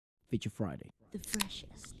Feature Friday. The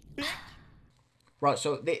freshest. Right,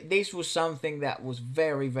 so this was something that was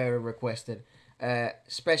very, very requested,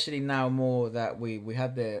 especially now more that we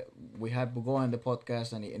had Bugoy on the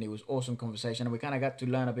podcast, and it was awesome conversation, and we kind of got to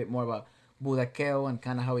learn a bit more about Budakeo and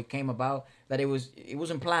kind of how it came about. That it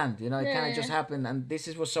wasn't planned, you know, it kind of just happened, and this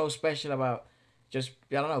is what's so special about just,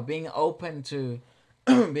 I don't know, being open to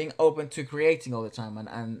being open to creating all the time,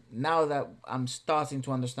 and now that I'm starting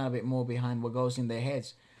to understand a bit more behind what goes on in their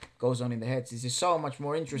heads, this is so much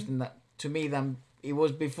more interesting that to me than it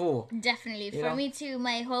was before. Definitely. You For know? me too,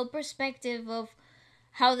 my whole perspective of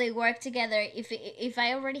how they work together, if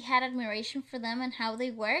I already had admiration for them and how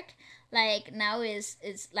they work, like now is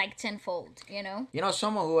like tenfold, you know? You know,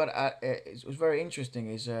 someone who had it was very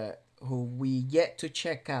interesting is who we yet to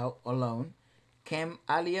check out alone, Kem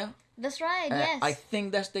Alia. That's right, yes. I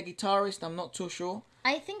think that's the guitarist. I'm not too sure.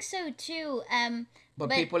 I think so too.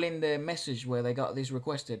 But people in the message where they got this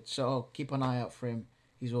requested, so keep an eye out for him.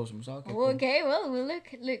 He's awesome. So okay, cool. Okay, well we'll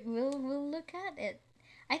look at it.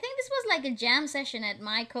 I think this was like a jam session at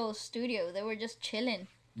Michael's studio. They were just chilling.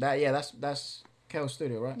 That's Khel's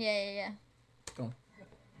studio, right? Yeah. Go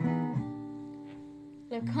on.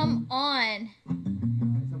 Look, come on.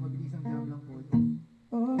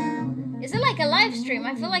 Is it like a live stream?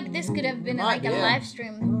 I feel like this could have been a live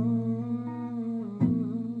stream.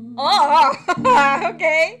 Oh,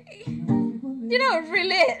 okay. You know,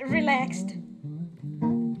 really relaxed.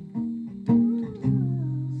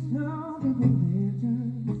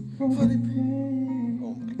 Oh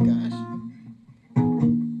my gosh.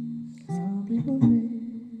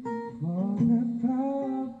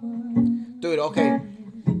 Dude, okay.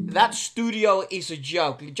 That studio is a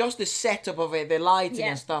joke. Just the setup of it, the lighting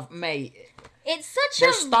and stuff, mate. It's such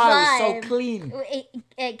their a style vibe. is so clean.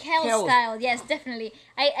 Khel's style, yes, definitely.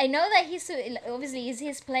 I know that he's obviously it's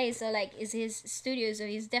his place, so like it's his studio, so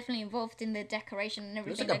he's definitely involved in the decoration and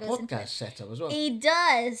everything. It's like a podcast setup as well. He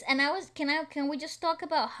does, and can we just talk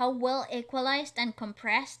about how well equalized and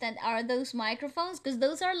compressed and are those microphones? Because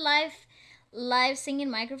those are live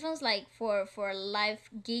singing microphones, like for live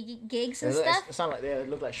gigs and stuff. It sound like they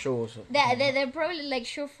look like Shaw's. They're probably like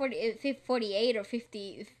Shaw 48 or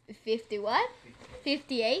 50 what?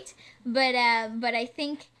 58. But I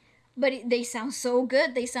think they sound so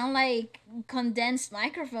good. They sound like condensed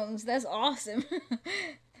microphones. That's awesome.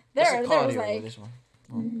 there was like this one.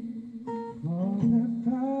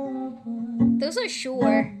 Those are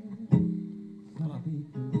Shure.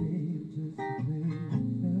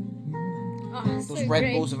 Oh, Those so Red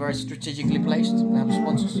great. Bulls are very strategically placed. They have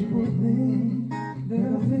sponsors. Come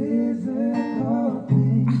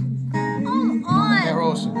on. They're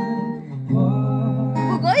awesome.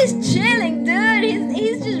 Bugoy is chilling, dude.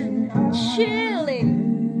 He's just chilling.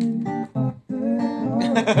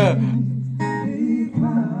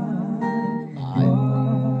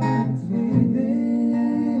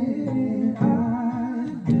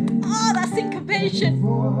 Oh, that's syncopation.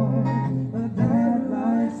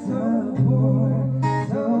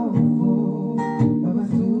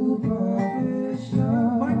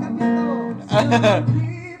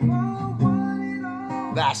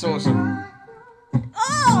 That's awesome.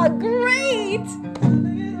 Oh, great.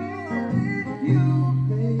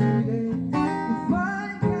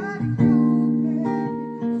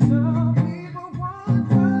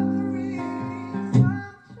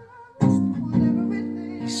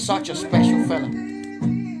 He's such a special fella.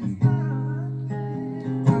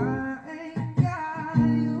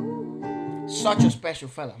 Such a special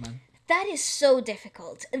fella, man. That is so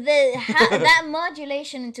difficult. That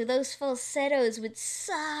modulation into those falsettos with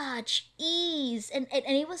such ease, and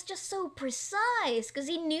it was just so precise because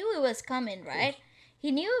he knew it was coming, right?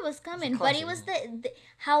 He knew it was coming, but it was the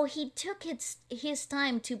how he took his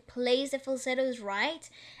time to place the falsettos right,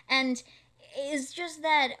 and it's just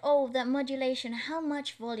that that modulation. How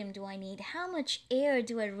much volume do I need? How much air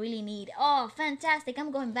do I really need? Oh, fantastic!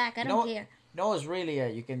 I'm going back. I don't care. No, it's really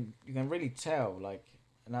you can really tell, like,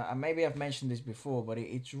 and maybe I've mentioned this before, but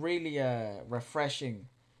it's really refreshing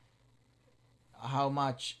how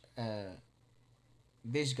much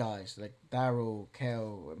these guys like Daryl,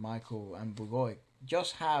 Khel, Michael, and Bugoy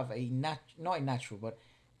just have not a natural, but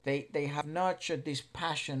they have nurtured this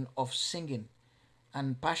passion of singing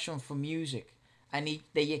and passion for music, and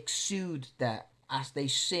they exude that as they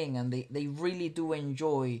sing, and they really do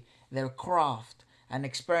enjoy their craft and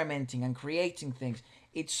experimenting and creating things.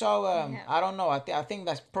 It's so I don't know. I think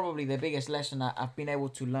that's probably the biggest lesson I've been able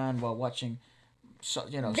to learn while watching. So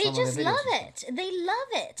They some just of the videos love it. They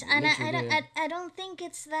love it, and I don't think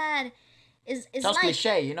it's that. It's Sounds like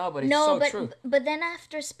cliche, but it's so true. But then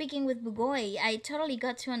after speaking with Bugoy, I totally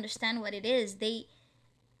got to understand what it is.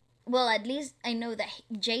 well, at least I know that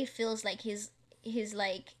Jay feels like he's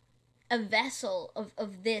like a vessel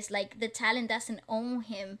of this. Like the talent doesn't own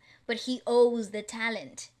him, but he owes the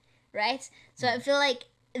talent, right? So I feel like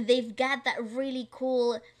they've got that really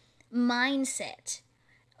cool mindset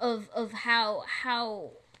of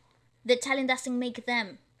how the talent doesn't make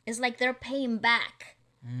them. It's like they're paying back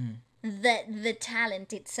the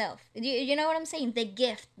talent itself. You know what I'm saying? The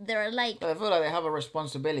gift. They're like, But I feel like they have a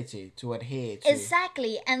responsibility to adhere to.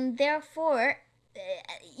 exactly, and therefore,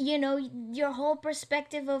 your whole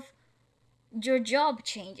perspective of your job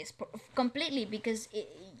changes completely, because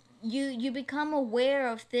you become aware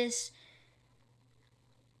of this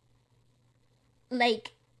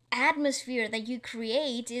like atmosphere that you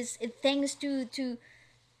create is thanks to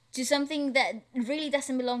something that really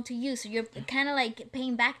doesn't belong to you. So you're kind of like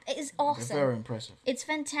paying back. It's awesome. They're very impressive. It's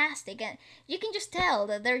fantastic, and you can just tell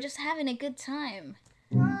that they're just having a good time.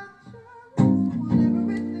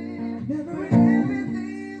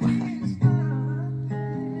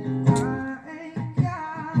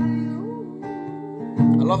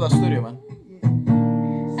 I love that studio, man.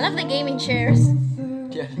 I love the gaming chairs.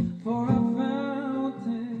 Yeah.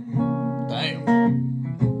 Damn.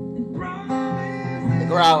 The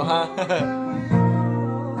growl, huh?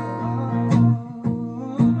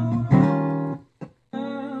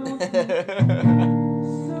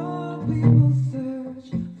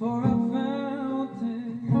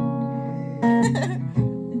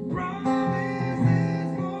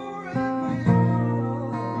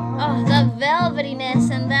 Oh, the velvetyness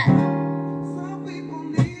and that.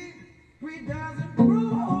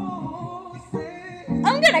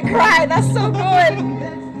 I'm gonna cry. That's so good.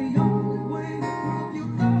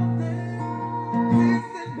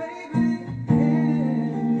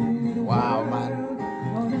 Wow, man.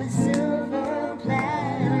 On a silver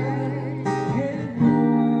platter.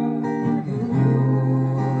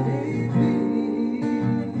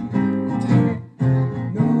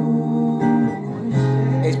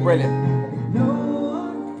 It's brilliant.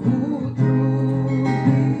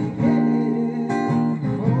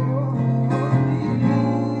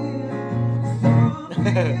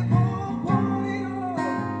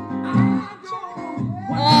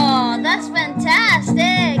 Oh, that's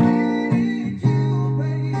fantastic.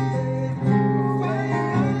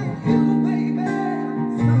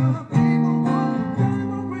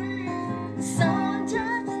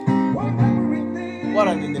 What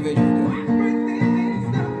an individual.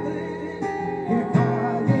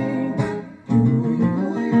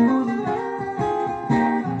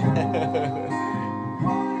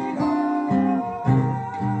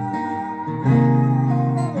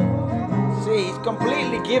 See, he's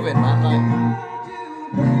completely given, man.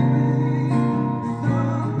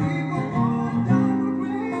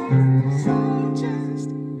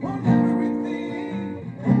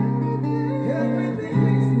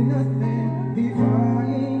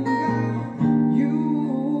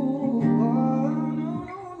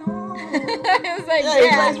 It was like,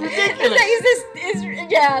 It's ridiculous.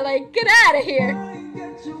 Like, get out of here.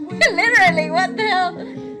 Literally, what the hell?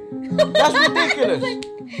 That's ridiculous.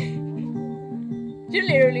 You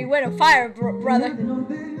literally went on fire, brother.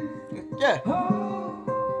 Yeah.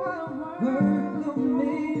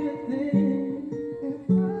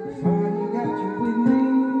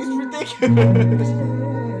 It's ridiculous.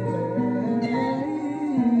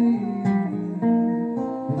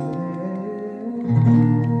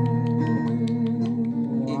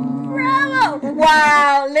 Bravo!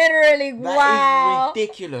 Wow, literally, wow. That is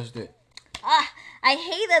ridiculous, dude. I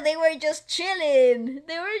hate that they were just chilling.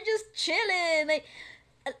 They were just chilling. Like,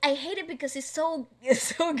 I hate it because it's so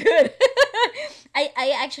good.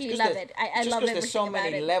 I actually love it. I love everything there's so about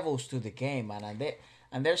many it. levels to the game, man,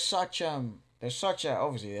 and there's such a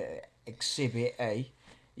obviously exhibit A,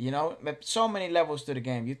 but so many levels to the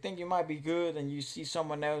game. You think you might be good, and you see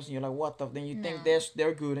someone else, and you're like, what the? Then you think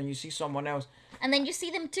they're good, and you see someone else, and then you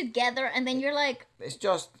see them together, and then you're like, it's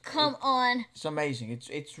just come on. It's amazing.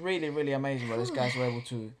 It's really really amazing what these guys were able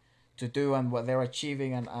to do and what they're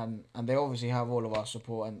achieving, and they obviously have all of our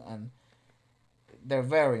support, and they're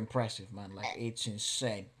very impressive, man. Like, it's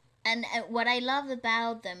insane. And what I love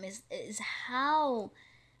about them is how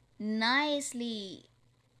nicely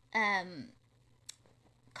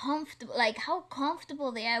comfortable, like how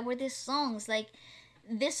comfortable they are with these songs. Like,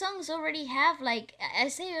 these songs already have, like, I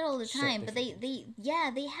say it all the time, but they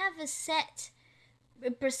have a set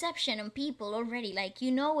perception on people already. Like,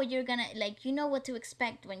 you know what you're gonna, like, you know what to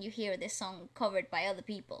expect when you hear this song covered by other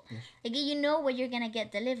people. Yes. Like, you know what you're gonna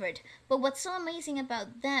get delivered. But what's so amazing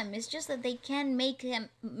about them is just that they can make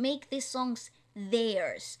these songs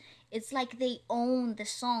theirs. It's like they own the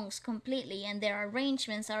songs completely, and their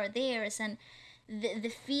arrangements are theirs, and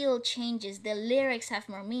the feel changes, the lyrics have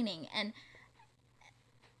more meaning. And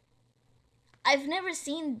I've never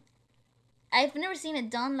seen I've never seen it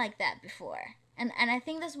done like that before. And I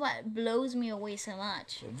think that's what blows me away so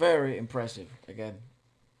much. Very impressive. Again,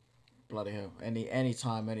 bloody hell. Any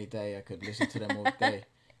time, any day, I could listen to them all day.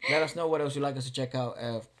 Let us know what else you'd like us to check out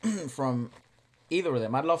from either of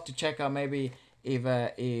them. I'd love to check out maybe if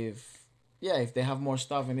they have more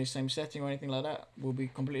stuff in this same setting or anything like that. We'll be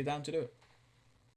completely down to do it.